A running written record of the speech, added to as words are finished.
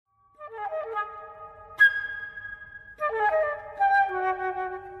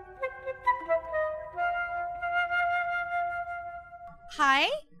Hi,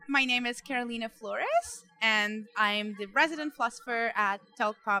 my name is Carolina Flores, and I'm the resident philosopher at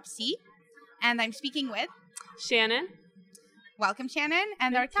talkPOPc, and I'm speaking with Shannon. Welcome, Shannon,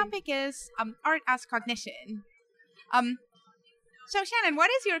 and our topic is art as cognition. So Shannon, what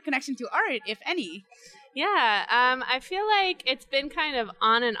is your connection to art, if any? Yeah, I feel like it's been kind of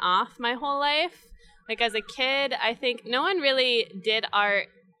on and off my whole life. Like as a kid, I think no one really did art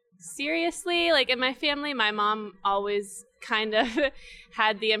seriously. Like in my family, my mom always kind of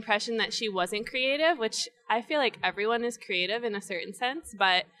had the impression that she wasn't creative, which I feel like everyone is creative in a certain sense,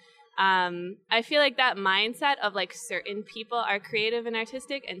 but I feel like that mindset of like certain people are creative and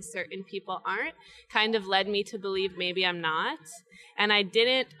artistic and certain people aren't kind of led me to believe maybe I'm not. And I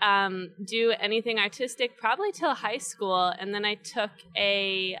didn't do anything artistic probably till high school. And then I took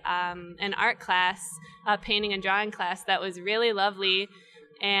an art class, a painting and drawing class that was really lovely.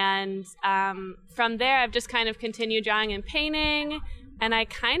 And from there, I've just kind of continued drawing and painting. And I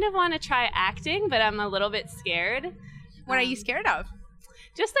kind of want to try acting, but I'm a little bit scared. What are you scared of?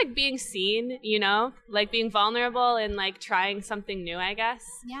 Just like being seen, you know, like being vulnerable and like trying something new, I guess.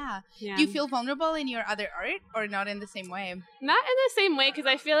 Yeah. Do you feel vulnerable in your other art or not in the same way? Not in the same way, because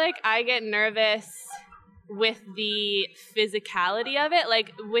I feel like I get nervous with the physicality of it.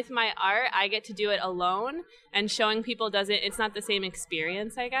 Like with my art, I get to do it alone, and showing people it's not the same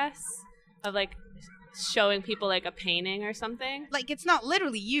experience, I guess, of like showing people like a painting or something. Like it's not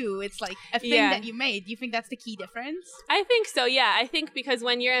literally you, it's like a thing that you made. Do you think that's the key difference? I think so, yeah. I think because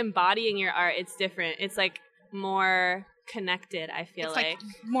when you're embodying your art, it's different. It's like more connected, I feel like.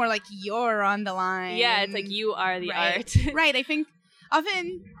 More like you're on the line. Yeah, it's like you are the art. Right, I think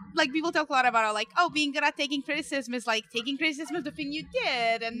often like people talk a lot about like, oh, being good at taking criticism is like taking criticism of the thing you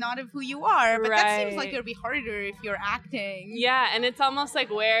did and not of who you are. But that seems like it would be harder if you're acting. Yeah, and it's almost like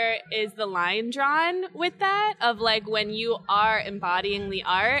where is the line drawn with that? Of like when you are embodying the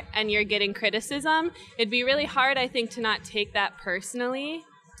art and you're getting criticism, it'd be really hard, I think, to not take that personally.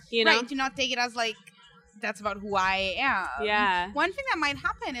 You know? Right, to not take it as like, that's about who I am. Yeah. One thing that might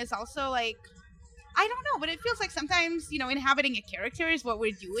happen is also like, I don't know, but it feels like sometimes, you know, inhabiting a character is what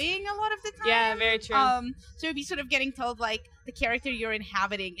we're doing a lot of the time. Yeah, very true. So it'd be sort of getting told, like, the character you're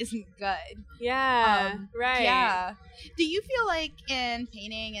inhabiting isn't good. Yeah, right. Yeah. Do you feel like in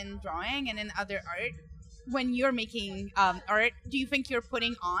painting and drawing and in other art, when you're making art, do you think you're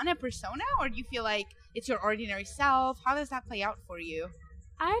putting on a persona, or do you feel like it's your ordinary self? How does that play out for you?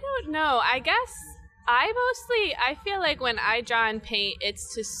 I don't know. I guess I feel like when I draw and paint,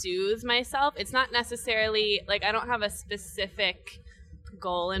 it's to soothe myself. It's not necessarily, like, I don't have a specific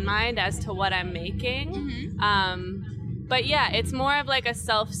goal in mind as to what I'm making. Mm-hmm. But yeah, it's more of like a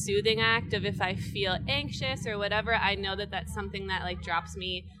self-soothing act of if I feel anxious or whatever, I know that that's something that like drops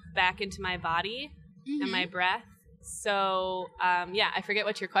me back into my body and my breath. So, yeah, I forget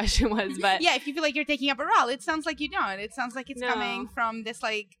what your question was, but... Yeah, if you feel like you're taking up a role, it sounds like you don't. It sounds like it's coming from this,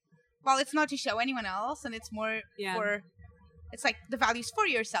 like, well, it's not to show anyone else, and it's more for, it's like the values for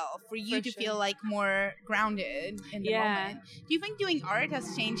yourself, for you to feel like more grounded in the moment. Do you think doing art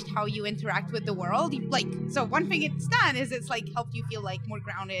has changed how you interact with the world? Like, so one thing it's done is it's like helped you feel like more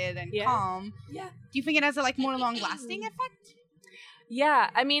grounded and calm. Yeah. Do you think it has a like more long-lasting effect? Yeah,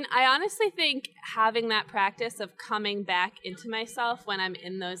 I mean, I honestly think having that practice of coming back into myself when I'm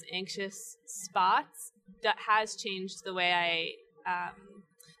in those anxious spots, that has changed the way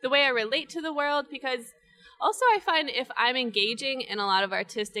I relate to the world, because also I find if I'm engaging in a lot of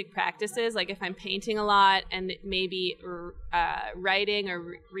artistic practices, like if I'm painting a lot and maybe writing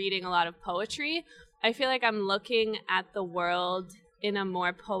or reading a lot of poetry, I feel like I'm looking at the world in a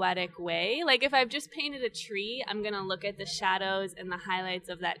more poetic way. Like if I've just painted a tree, I'm going to look at the shadows and the highlights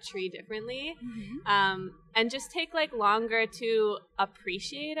of that tree differently, and just take like longer to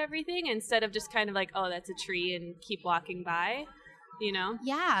appreciate everything instead of just kind of like, oh, that's a tree and keep walking by. You know?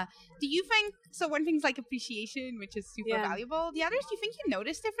 Yeah. Do you think, so one thing's like appreciation, which is super valuable. The others, do you think you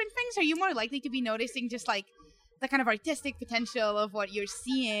notice different things? Are you more likely to be noticing just like the kind of artistic potential of what you're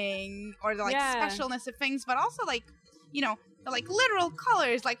seeing, or the like specialness of things, but also like, you know, the like literal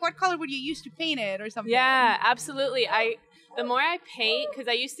colors, like what color would you use to paint it or something? Yeah, absolutely. The more I paint, because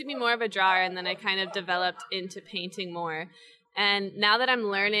I used to be more of a drawer and then I kind of developed into painting more. And now that I'm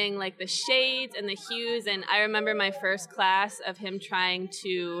learning like the shades and the hues, and I remember my first class of him trying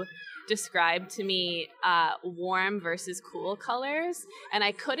to describe to me warm versus cool colors, and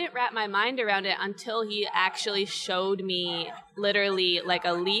I couldn't wrap my mind around it until he actually showed me literally like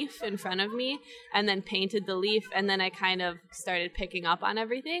a leaf in front of me and then painted the leaf, and then I kind of started picking up on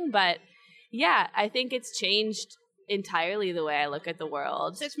everything. But yeah, I think it's changed entirely the way I look at the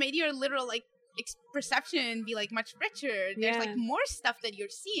world. So it's made your literal like perception be like much richer. There's like more stuff that you're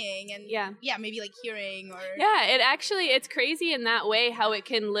seeing and maybe like hearing or it's crazy in that way how it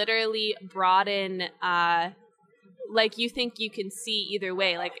can literally broaden like you think you can see either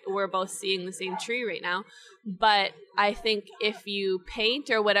way. Like we're both seeing the same tree right now. But I think if you paint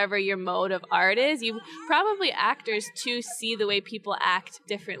or whatever your mode of art is, you probably actors too see the way people act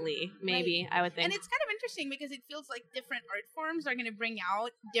differently, maybe, I would think. And it's kind of interesting because it feels like different art forms are going to bring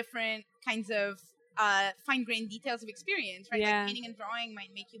out different kinds of fine-grained details of experience, right? Like painting and drawing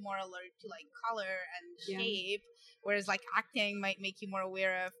might make you more alert to like color and shape, whereas like acting might make you more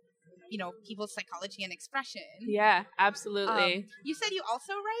aware of people's psychology and expression. Yeah, absolutely. You said you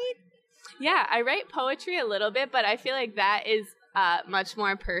also write? Yeah, I write poetry a little bit, but I feel like that is much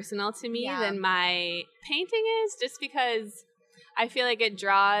more personal to me than my painting is, just because I feel like it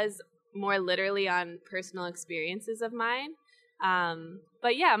draws more literally on personal experiences of mine.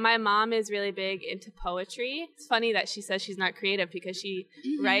 But yeah, my mom is really big into poetry. It's funny that she says she's not creative because she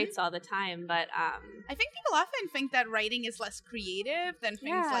writes all the time, but I think people often think that writing is less creative than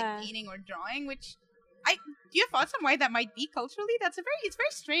things like painting or drawing, which do you have thoughts on why that might be culturally? It's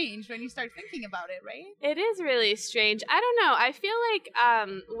very strange when you start thinking about it, right? It is really strange. I don't know. I feel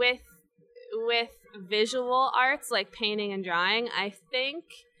like with visual arts like painting and drawing, I think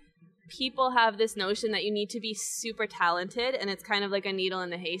people have this notion that you need to be super talented, and it's kind of like a needle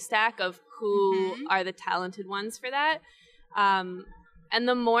in the haystack of who are the talented ones for that. And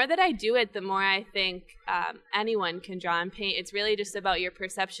the more that I do it, the more I think anyone can draw and paint. It's really just about your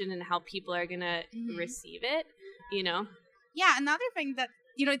perception and how people are going to receive it, Yeah, another thing that,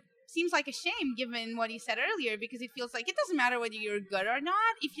 it seems like a shame given what you said earlier, because it feels like it doesn't matter whether you're good or not.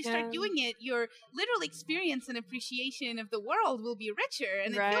 If you start doing it, your literal experience and appreciation of the world will be richer.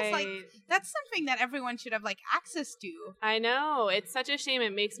 And it feels like that's something that everyone should have like access to. I know. It's such a shame.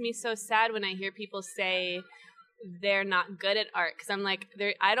 It makes me so sad when I hear people say they're not good at art, because I'm like,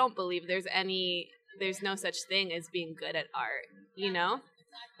 I don't believe there's no such thing as being good at art,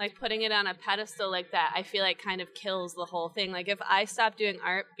 Like putting it on a pedestal like that, I feel like kind of kills the whole thing. Like if I stopped doing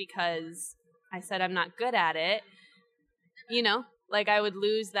art because I said I'm not good at it, like I would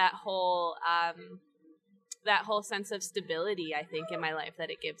lose that whole sense of stability, I think, in my life that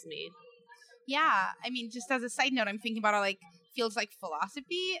it gives me. Yeah, I mean, just as a side note, I'm thinking about how like feels like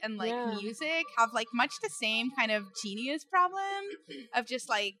philosophy and like music have like much the same kind of genius problem of just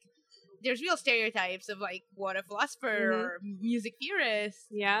like there's real stereotypes of like what a philosopher or music theorist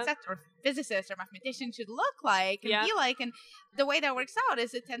or physicist or mathematician should look like and be like, and the way that works out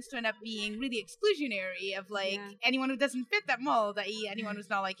is it tends to end up being really exclusionary of like anyone who doesn't fit that mold, i.e. anyone who's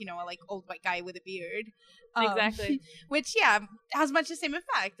not like a like old white guy with a beard. Exactly. Which has much the same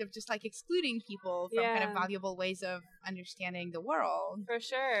effect of just like excluding people from kind of valuable ways of understanding the world. For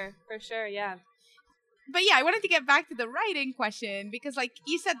sure, yeah. But yeah, I wanted to get back to the writing question because like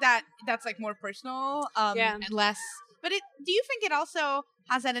you said that's like more personal and less, but do you think it also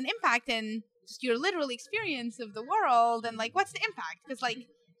has had an impact in just your literal experience of the world, and like what's the impact? Because like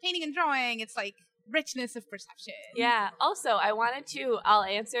painting and drawing, it's like richness of perception. Yeah. Also, I'll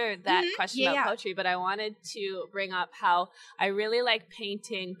answer that question about poetry, but I wanted to bring up how I really like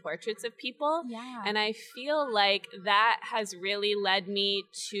painting portraits of people. Yeah. And I feel like that has really led me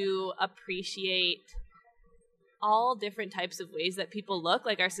to appreciate all different types of ways that people look.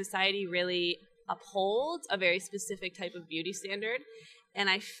 Like our society really upholds a very specific type of beauty standard. And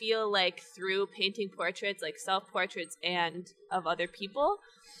I feel like through painting portraits, like self-portraits and of other people,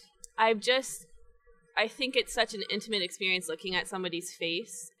 I think it's such an intimate experience looking at somebody's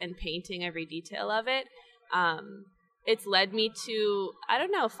face and painting every detail of it. It's led me to, I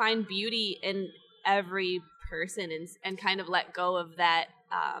don't know, find beauty in every person and kind of let go of that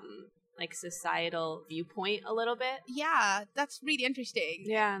like societal viewpoint a little bit. Yeah, that's really interesting.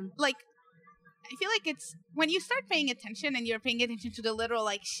 Yeah. Like, I feel like it's when you start paying attention and you're paying attention to the literal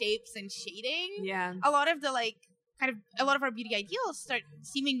like shapes and shading. Yeah. A lot of the like a lot of our beauty ideals start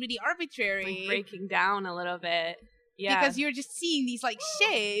seeming really arbitrary, like breaking down a little bit. Yeah. Because you're just seeing these like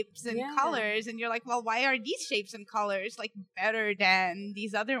shapes and colors, and you're like, well, why are these shapes and colors like better than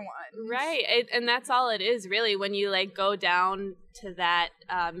these other ones? Right. And that's all it is really when you like go down to that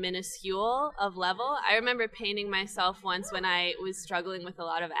minuscule of level. I remember painting myself once when I was struggling with a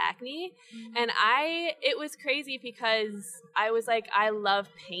lot of acne, and it was crazy because I was like, I love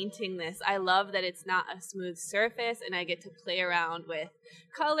painting this. I love that it's not a smooth surface and I get to play around with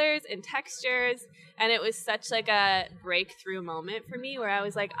colors and textures. And it was such like a breakthrough moment for me where I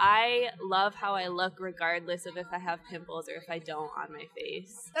was like, I love how I look regardless of if I have pimples or if I don't on my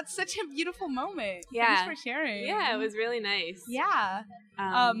face. That's such a beautiful moment. Yeah. Thanks for sharing. Yeah, it was really nice. Yeah.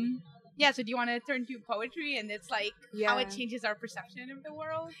 Yeah, so do you want to turn to poetry and it's like how it changes our perception of the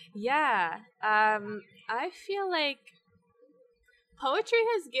world? Yeah. I feel like poetry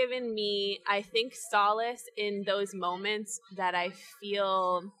has given me, I think, solace in those moments that I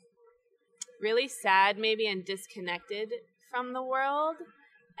feel really sad maybe and disconnected from the world.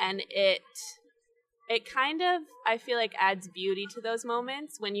 And it kind of, I feel like, adds beauty to those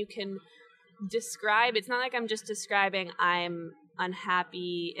moments when you can describe. It's not like I'm just describing I'm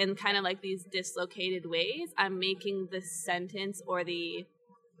unhappy in kind of like these dislocated ways. I'm making the sentence or the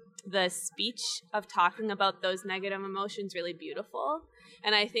speech of talking about those negative emotions really beautiful.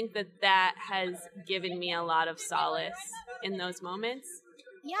 And I think that has given me a lot of solace in those moments.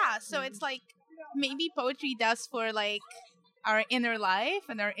 Yeah, so it's like maybe poetry does for like our inner life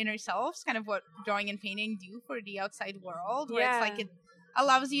and our inner selves, kind of what drawing and painting do for the outside world, where it's like it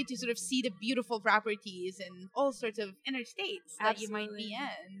allows you to sort of see the beautiful properties and all sorts of inner states that you might be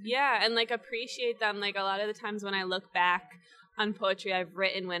in. Yeah, and like appreciate them. Like a lot of the times when I look back on poetry I've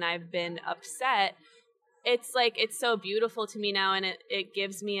written when I've been upset, it's like it's so beautiful to me now, and it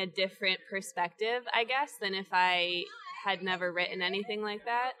gives me a different perspective, I guess, than if I had never written anything like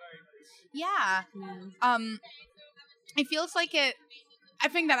that. Yeah. It feels like a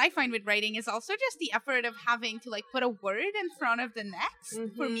thing that I find with writing is also just the effort of having to like put a word in front of the next.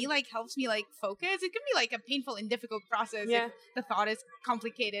 For me, like helps me like focus. It can be like a painful and difficult process if the thought is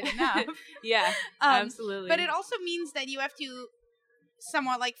complicated enough. Absolutely. But it also means that you have to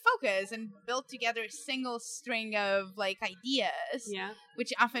somewhat like focus and build together a single string of like ideas,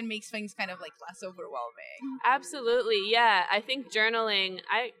 which often makes things kind of like less overwhelming. Absolutely. Yeah, I think journaling,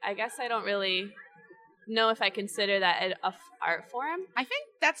 I guess I don't really know if I consider that an art form. I think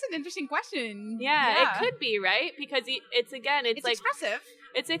that's an interesting question. Yeah, it could be, right? Because it's like expressive.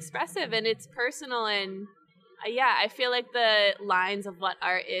 It's expressive and it's personal, and I feel like the lines of what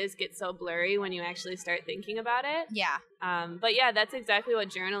art is get so blurry when you actually start thinking about it. Yeah. But that's exactly what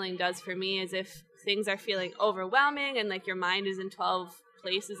journaling does for me, is if things are feeling overwhelming and like your mind is in 12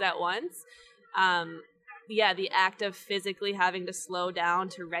 places at once. The act of physically having to slow down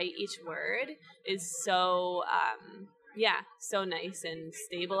to write each word is so, so nice and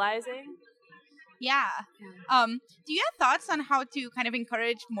stabilizing. Yeah. Do you have thoughts on how to kind of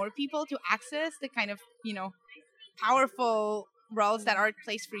encourage more people to access the kind of, powerful roles that art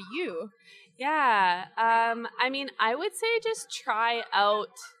plays for you? Yeah. I mean, I would say just try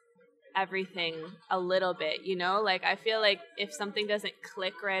out everything a little bit, like I feel like if something doesn't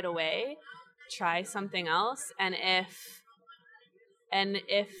click right away, try something else. And if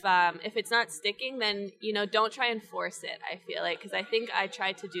it's not sticking, then, don't try and force it, I feel like, because I think I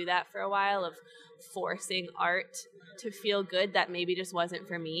tried to do that for a while, of forcing art to feel good that maybe just wasn't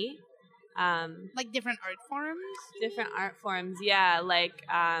for me. Like different art forms? Different art forms, yeah. Like,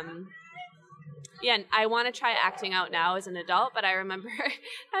 I want to try acting out now as an adult, but I remember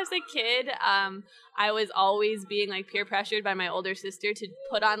as a kid, I was always being like peer pressured by my older sister to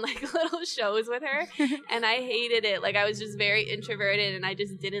put on like little shows with her, and I hated it. Like I was just very introverted and I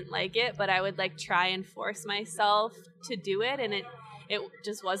just didn't like it, but I would like try and force myself to do it, and it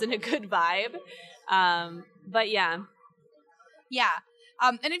just wasn't a good vibe. But yeah.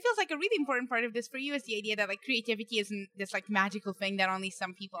 And it feels like a really important part of this for you is the idea that like creativity isn't this like magical thing that only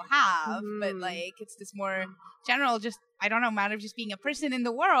some people have, but like it's this more general, just matter of just being a person in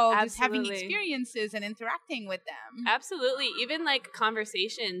the world, just having experiences and interacting with them. Absolutely. Even like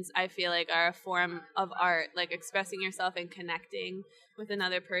conversations, I feel like, are a form of art. Like expressing yourself and connecting with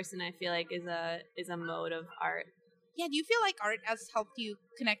another person, I feel like is a mode of art. Yeah. Do you feel like art has helped you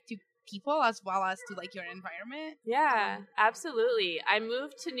connect to people as well as to like your environment? Yeah, absolutely. I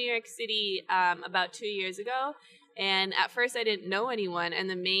moved to New York City about 2 years ago, and at first I didn't know anyone, and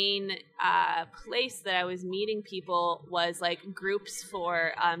the main place that I was meeting people was like groups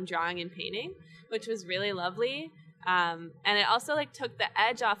for drawing and painting, which was really lovely. And it also like took the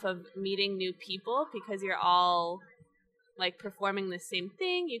edge off of meeting new people, because you're all like performing the same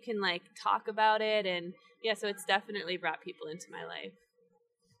thing. You can like talk about it, and so it's definitely brought people into my life.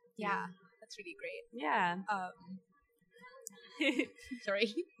 Yeah, that's really great. Yeah.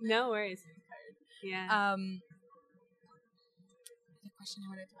 Sorry. No worries. Yeah. The question I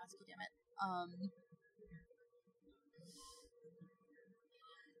wanted to ask you, damn it.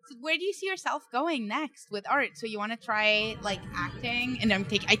 So where do you see yourself going next with art? So you want to try like acting, and I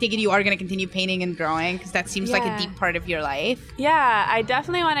take it you are going to continue painting and drawing, because that seems like a deep part of your life. Yeah, I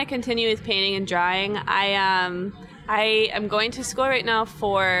definitely want to continue with painting and drawing. I am going to school right now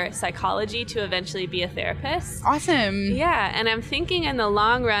for psychology to eventually be a therapist. Awesome. Yeah, and I'm thinking in the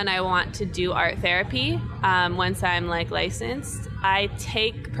long run I want to do art therapy once I'm like licensed. I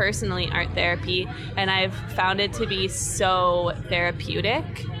take personally art therapy, and I've found it to be so therapeutic.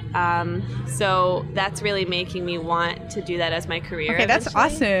 So that's really making me want to do that as my career. Okay, that's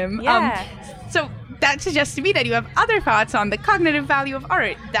awesome. Yeah. So that suggests to me that you have other thoughts on the cognitive value of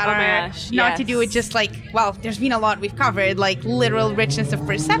art that are not to do with just like, well, there's been a lot we've covered, like literal richness of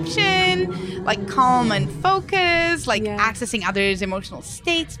perception, like calm and focus, like accessing others' emotional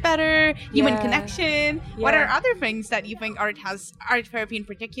states better, human connection. Yeah. What are other things that you think art therapy in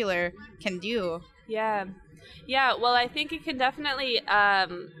particular can do? Yeah, well, I think it can definitely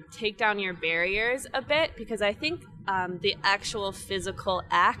take down your barriers a bit, because I think the actual physical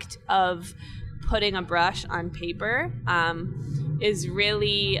act of putting a brush on paper is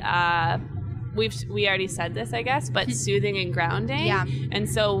really we already said this, I guess, but soothing and grounding. Yeah. And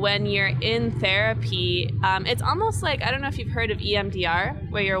so when you're in therapy, it's almost like, I don't know if you've heard of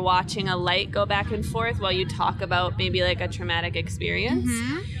EMDR, where you're watching a light go back and forth while you talk about maybe like a traumatic experience.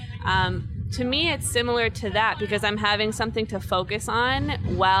 Mm-hmm. To me, it's similar to that, because I'm having something to focus on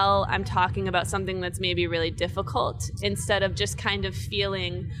while I'm talking about something that's maybe really difficult, instead of just kind of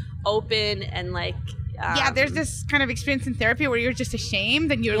feeling open and like... there's this kind of experience in therapy where you're just ashamed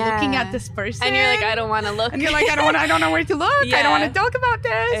and you're looking at this person. And you're like, I don't want to look. And you're like, I don't know where to look. I don't want to talk about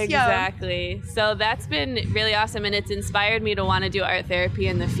this. Exactly. Yeah. So that's been really awesome. And it's inspired me to want to do art therapy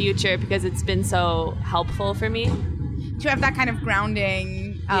in the future, because it's been so helpful for me. To have that kind of grounding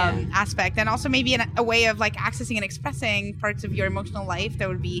aspect, and also maybe a way of like accessing and expressing parts of your emotional life that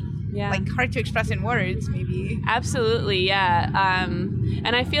would be like hard to express in words, maybe. Absolutely, yeah.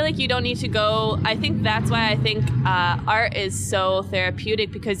 And I feel like you don't need to go. I think that's why I think art is so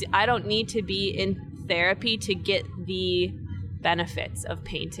therapeutic, because I don't need to be in therapy to get the benefits of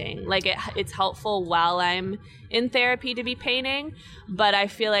painting. Like it's helpful while I'm in therapy to be painting, but I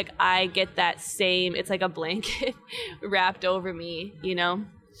feel like I get that same, it's like a blanket wrapped over me, you know?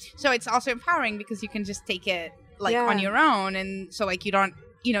 So it's also empowering, because you can just take it like on your own, and so like you don't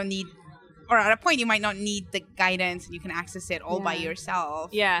need, or at a point you might not need the guidance, and you can access it all by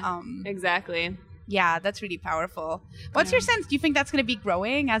yourself. Exactly. Yeah, that's really powerful. What's your sense? Do you think that's going to be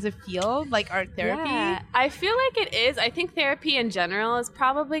growing as a field, like art therapy? Yeah, I feel like it is. I think therapy in general is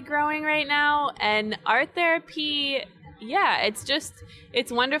probably growing right now. And art therapy,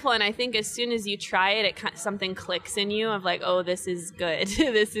 it's wonderful. And I think as soon as you try it, something clicks in you of like, oh, this is good.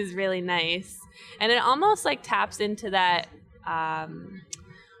 This is really nice. And it almost like taps into that...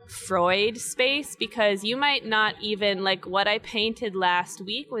 Freud space, because you might not even, like what I painted last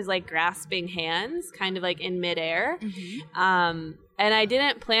week was like grasping hands, kind of like in midair. Mm-hmm. And I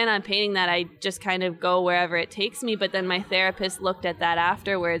didn't plan on painting that. I just kind of go wherever it takes me. But then my therapist looked at that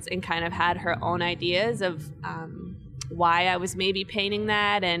afterwards and kind of had her own ideas of why I was maybe painting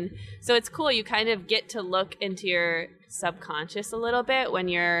that. And so it's cool. You kind of get to look into your subconscious a little bit when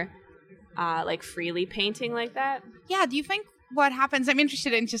you're like freely painting like that. Yeah. Do you think what happens, I'm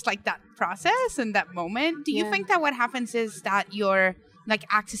interested in just like that process and that moment. Do you think that what happens is that you're like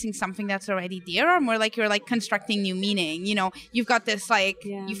accessing something that's already there, or more like you're like constructing new meaning? You know, you've got this like,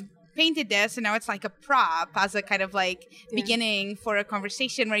 you've painted this, and now it's like a prop as a kind of like beginning for a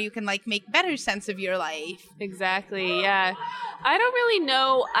conversation where you can like make better sense of your life. Exactly. Yeah. I don't really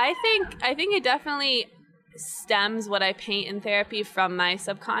know. I think it definitely stems what I paint in therapy from my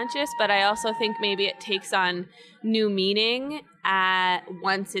subconscious, but I also think maybe it takes on new meaning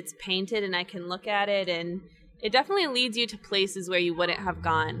once it's painted and I can look at it, and it definitely leads you to places where you wouldn't have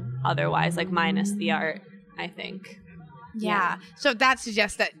gone otherwise, like minus the art, I think. Yeah. So that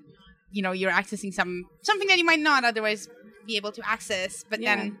suggests that, you know, you're accessing something that you might not otherwise be able to access, but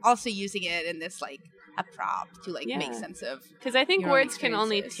then also using it in this like a prop to like make sense of. Because I think words can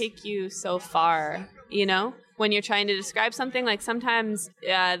only take you so far, you know, when you're trying to describe something. Like sometimes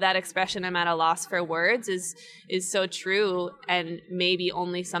that expression, I'm at a loss for words, is so true, and maybe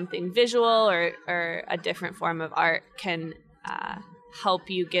only something visual or a different form of art can help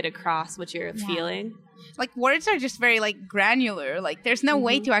you get across what you're feeling. Like words are just very like granular. Like there's no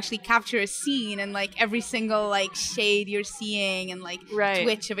way to actually capture a scene and like every single like shade you're seeing and like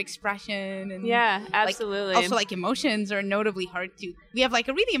twitch of expression. And absolutely. Like, also like emotions are notably hard to. We have like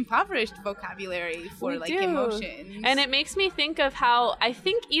a really impoverished vocabulary for emotions. And it makes me think of how I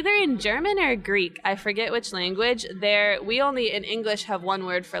think either in German or Greek, I forget which language, we only in English have one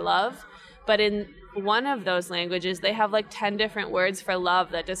word for love, but in one of those languages, they have like 10 different words for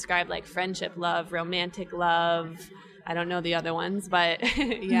love that describe like friendship love, romantic love. I don't know the other ones, but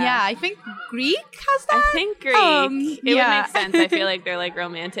yeah, I think Greek has that. I think Greek. It would make sense. I feel like they're like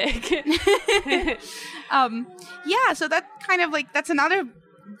romantic. So that kind of like, that's another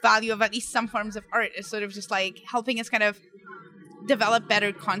value of at least some forms of art, is sort of just like helping us kind of develop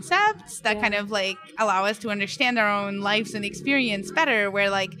better concepts that kind of like allow us to understand our own lives and experience better, where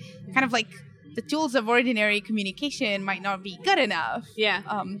like kind of like the tools of ordinary communication might not be good enough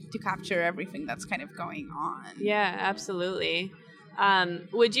to capture everything that's kind of going on. Yeah, absolutely.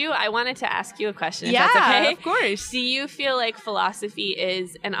 I wanted to ask you a question, if that's okay? Of course. Do you feel like philosophy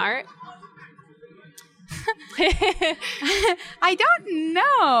is an art? I don't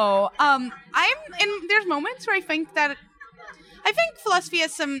know. There's moments where I think philosophy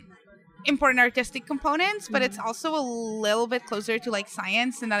has some important artistic components, but it's also a little bit closer to like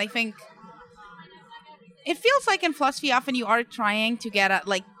science, and that I think it feels like in philosophy often you are trying to get at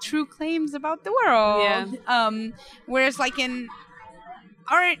like true claims about the world. Whereas like in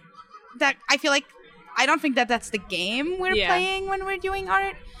art, that I feel like I don't think that that's the game we're playing when we're doing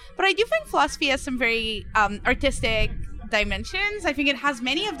art. But I do think philosophy has some very artistic dimensions. I think it has some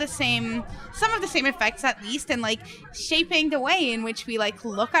of the same effects, at least, in like shaping the way in which we like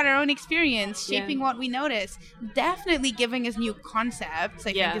look at our own experience, shaping what we notice, definitely giving us new concepts.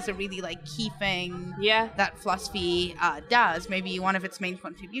 I think is a really like key thing that philosophy does, maybe one of its main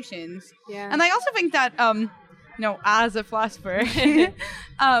contributions. And I also think that as a philosopher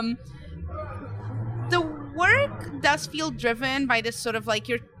the work does feel driven by this sort of like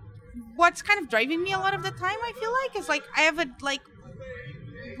what's kind of driving me a lot of the time, I feel like, is like I have a like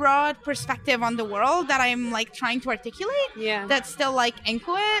broad perspective on the world that I'm like trying to articulate that's still like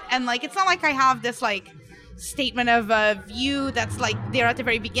inchoate, and like it's not like I have this like statement of a view that's like there at the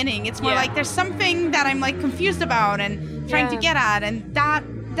very beginning. It's more like there's something that I'm like confused about and trying to get at, and that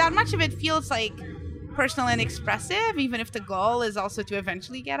much of it feels like personal and expressive, even if the goal is also to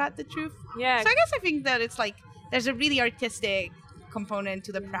eventually get at the truth. So I guess I think that it's like there's a really artistic component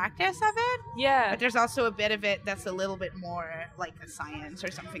to the practice of it, but there's also a bit of it that's a little bit more like a science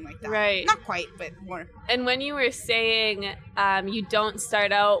or something like that, right? Not quite, but more. And when you were saying you don't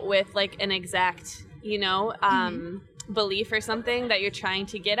start out with like an exact belief or something that you're trying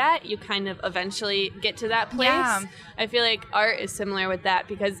to get at, you kind of eventually get to that place. I feel like art is similar with that,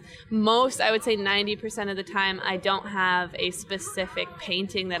 because I would say 90% of the time I don't have a specific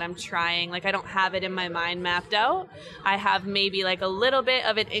painting that I'm trying, like I don't have it in my mind mapped out. I have maybe like a little bit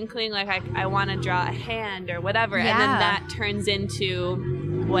of an inkling, like I want to draw a hand or whatever, and then that turns into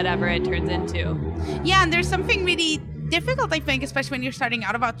whatever it turns into. And there's something really difficult, I think, especially when you're starting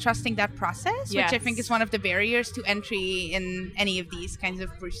out, about trusting that process, which I think is one of the barriers to entry in any of these kinds of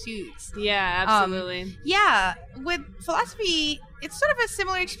pursuits. Absolutely. With philosophy, it's sort of a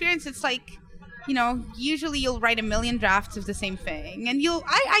similar experience. It's like, usually you'll write a million drafts of the same thing, and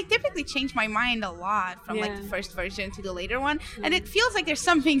I typically change my mind a lot from like the first version to the later one, and it feels like there's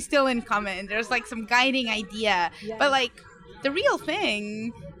something still in common. There's like some guiding idea, but like the real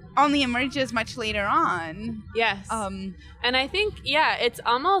thing only emerges much later on. And I think it's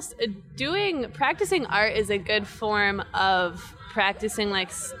almost practicing art is a good form of practicing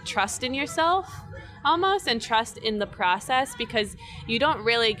like trust in yourself almost, and trust in the process, because you don't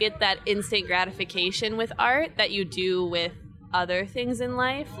really get that instant gratification with art that you do with other things in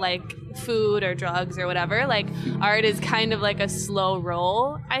life, like food or drugs or whatever. Like art is kind of like a slow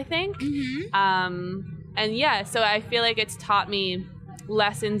roll, I think. So I feel like it's taught me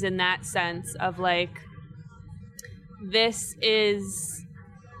lessons in that sense of like, this is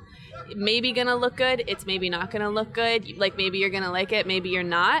maybe gonna look good, it's maybe not gonna look good, like maybe you're gonna like it, maybe you're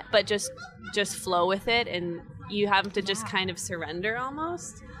not, but just flow with it, and you have to just kind of surrender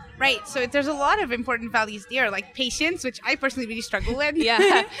almost. Right, so there's a lot of important values there, like patience, which I personally really struggle with.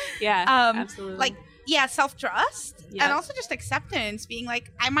 Absolutely. Like self-trust, and also just acceptance, being like,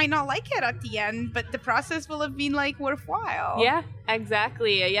 I might not like it at the end, but the process will have been like worthwhile.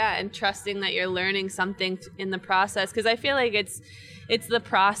 Exactly. And trusting that you're learning something in the process, because I feel like it's the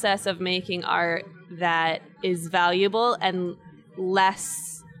process of making art that is valuable, and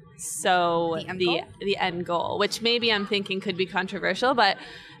less so the end goal, which maybe I'm thinking could be controversial, but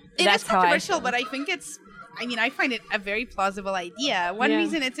that's controversial. But I think I find it a very plausible idea. One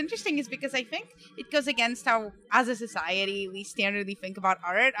reason it's interesting is because I think it goes against how, as a society, we standardly think about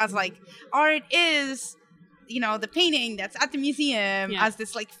art as like, art is, the painting that's at the museum as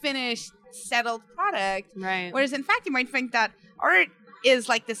this like finished, settled product. Right. Whereas in fact, you might think that art is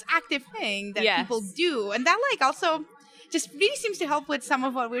like this active thing that people do. And that like also just really seems to help with some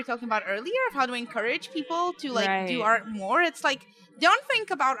of what we were talking about earlier, of how to encourage people to like do art more. It's like, don't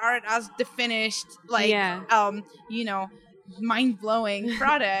think about art as the finished, like, mind-blowing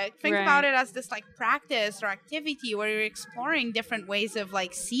product. Think Right. about it as this like practice or activity where you're exploring different ways of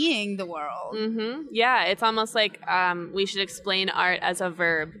like seeing the world. Mm-hmm. Yeah, it's almost like we should explain art as a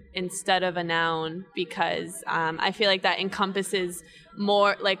verb instead of a noun, because I feel like that encompasses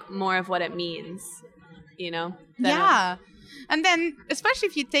more of what it means, Yeah. And then, especially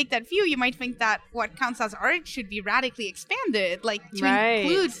if you take that view, you might think that what counts as art should be radically expanded, like to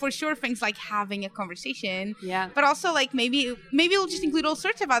include for sure things like having a conversation. Yeah. But also like maybe it'll just include all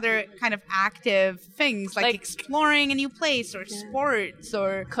sorts of other kind of active things like exploring a new place or sports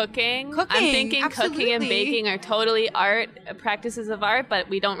or cooking. I'm thinking cooking and baking are totally art, practices of art, but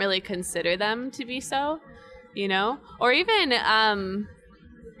we don't really consider them to be so, Or even, I'm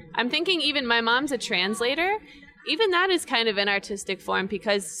thinking even my mom's a translator. Even that is kind of an artistic form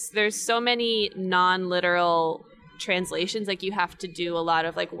because there's so many non-literal translations, like you have to do a lot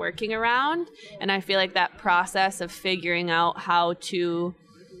of like working around. And I feel like that process of figuring out how to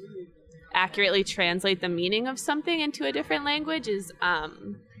accurately translate the meaning of something into a different language is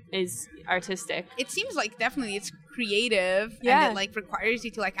artistic. It seems like definitely it's creative and it like requires you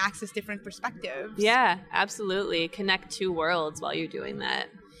to like access different perspectives. Yeah, absolutely. Connect two worlds while you're doing that.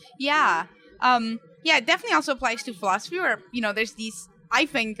 Yeah. Yeah, it definitely also applies to philosophy where, there's these, I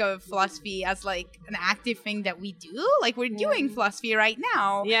think of philosophy as like an active thing that we do. Like we're doing philosophy right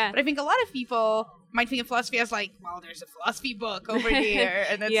now. Yeah. But I think a lot of people might think of philosophy as like, well, there's a philosophy book over here.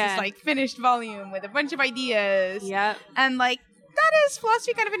 And that's this like finished volume with a bunch of ideas. Yeah. And like, that is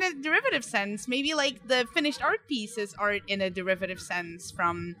philosophy kind of in a derivative sense. Maybe like the finished art piece is art in a derivative sense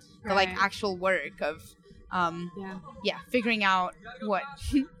from the like actual work of figuring out what.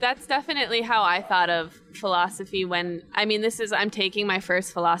 That's definitely how I thought of philosophy I'm taking my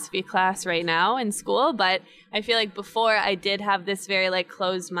first philosophy class right now in school, but I feel like before I did have this very like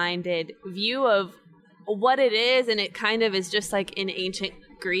closed-minded view of what it is, and it kind of is just like in ancient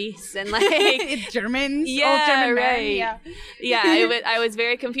Greece and like Germans, yeah, German right, men, I was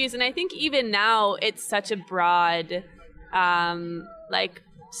very confused, and I think even now it's such a broad like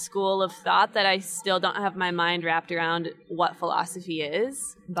school of thought that I still don't have my mind wrapped around what philosophy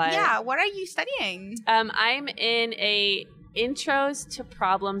is. But what are you studying? I'm in a Intros to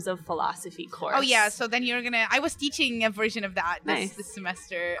Problems of Philosophy course. Oh yeah, so then I was teaching a version of that this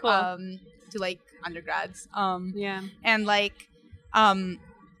semester to like undergrads. And like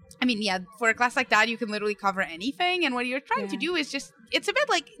for a class like that, you can literally cover anything. And what you're trying to do is it's a bit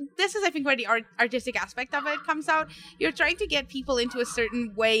like, this is, I think, where the artistic aspect of it comes out. You're trying to get people into a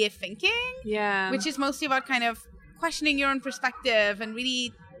certain way of thinking. Yeah. Which is mostly about kind of questioning your own perspective and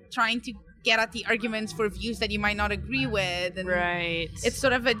really trying to get at the arguments for views that you might not agree with. And it's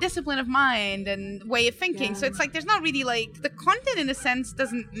sort of a discipline of mind and way of thinking. So it's like, there's not really like, the content in a sense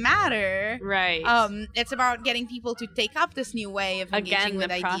doesn't matter. Right. It's about getting people to take up this new way of engaging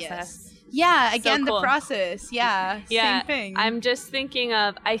with ideas. Process. Yeah, again, so cool. The process. Yeah, same thing. I'm just thinking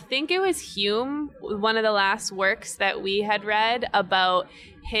of, I think it was Hume, one of the last works that we had read about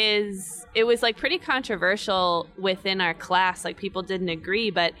it was like pretty controversial within our class, like people didn't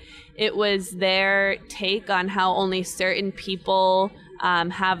agree, but it was their take on how only certain people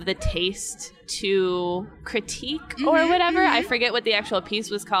have the taste to critique or whatever. I forget what the actual piece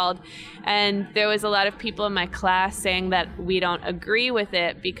was called. And there was a lot of people in my class saying that we don't agree with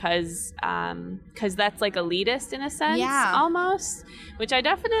it because that's like elitist in a sense, almost, which I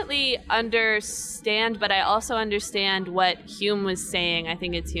definitely understand, but I also understand what Hume was saying. I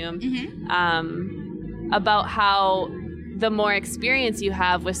think it's Hume, about how the more experience you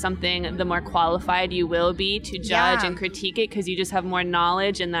have with something, the more qualified you will be to judge and critique it because you just have more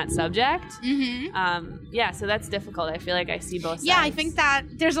knowledge in that subject. So that's difficult. I feel like I see both sides. Yeah, I think that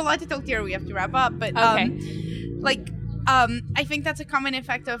there's a lot to talk here. We have to wrap up. But I think that's a common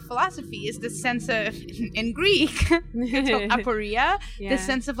effect of philosophy is this sense of, in Greek, it's called aporia, this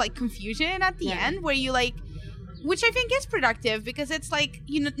sense of like confusion at the end where you like, which I think is productive because it's like,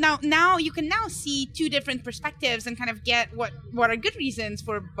 now you can now see two different perspectives and kind of get what are good reasons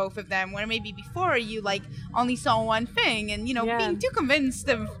for both of them, where maybe before you like only saw one thing and, being too convinced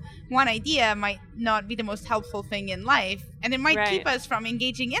of one idea might not be the most helpful thing in life. And it might keep us from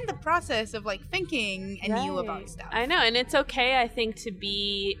engaging in the process of like thinking anew about stuff. I know. And it's okay, I think, to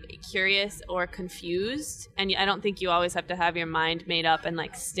be curious or confused. And I don't think you always have to have your mind made up and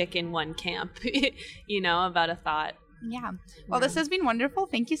like stick in one camp, about a thought. Yeah. Well, this has been wonderful.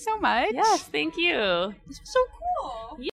 Thank you so much. Yes, thank you. This was so cool.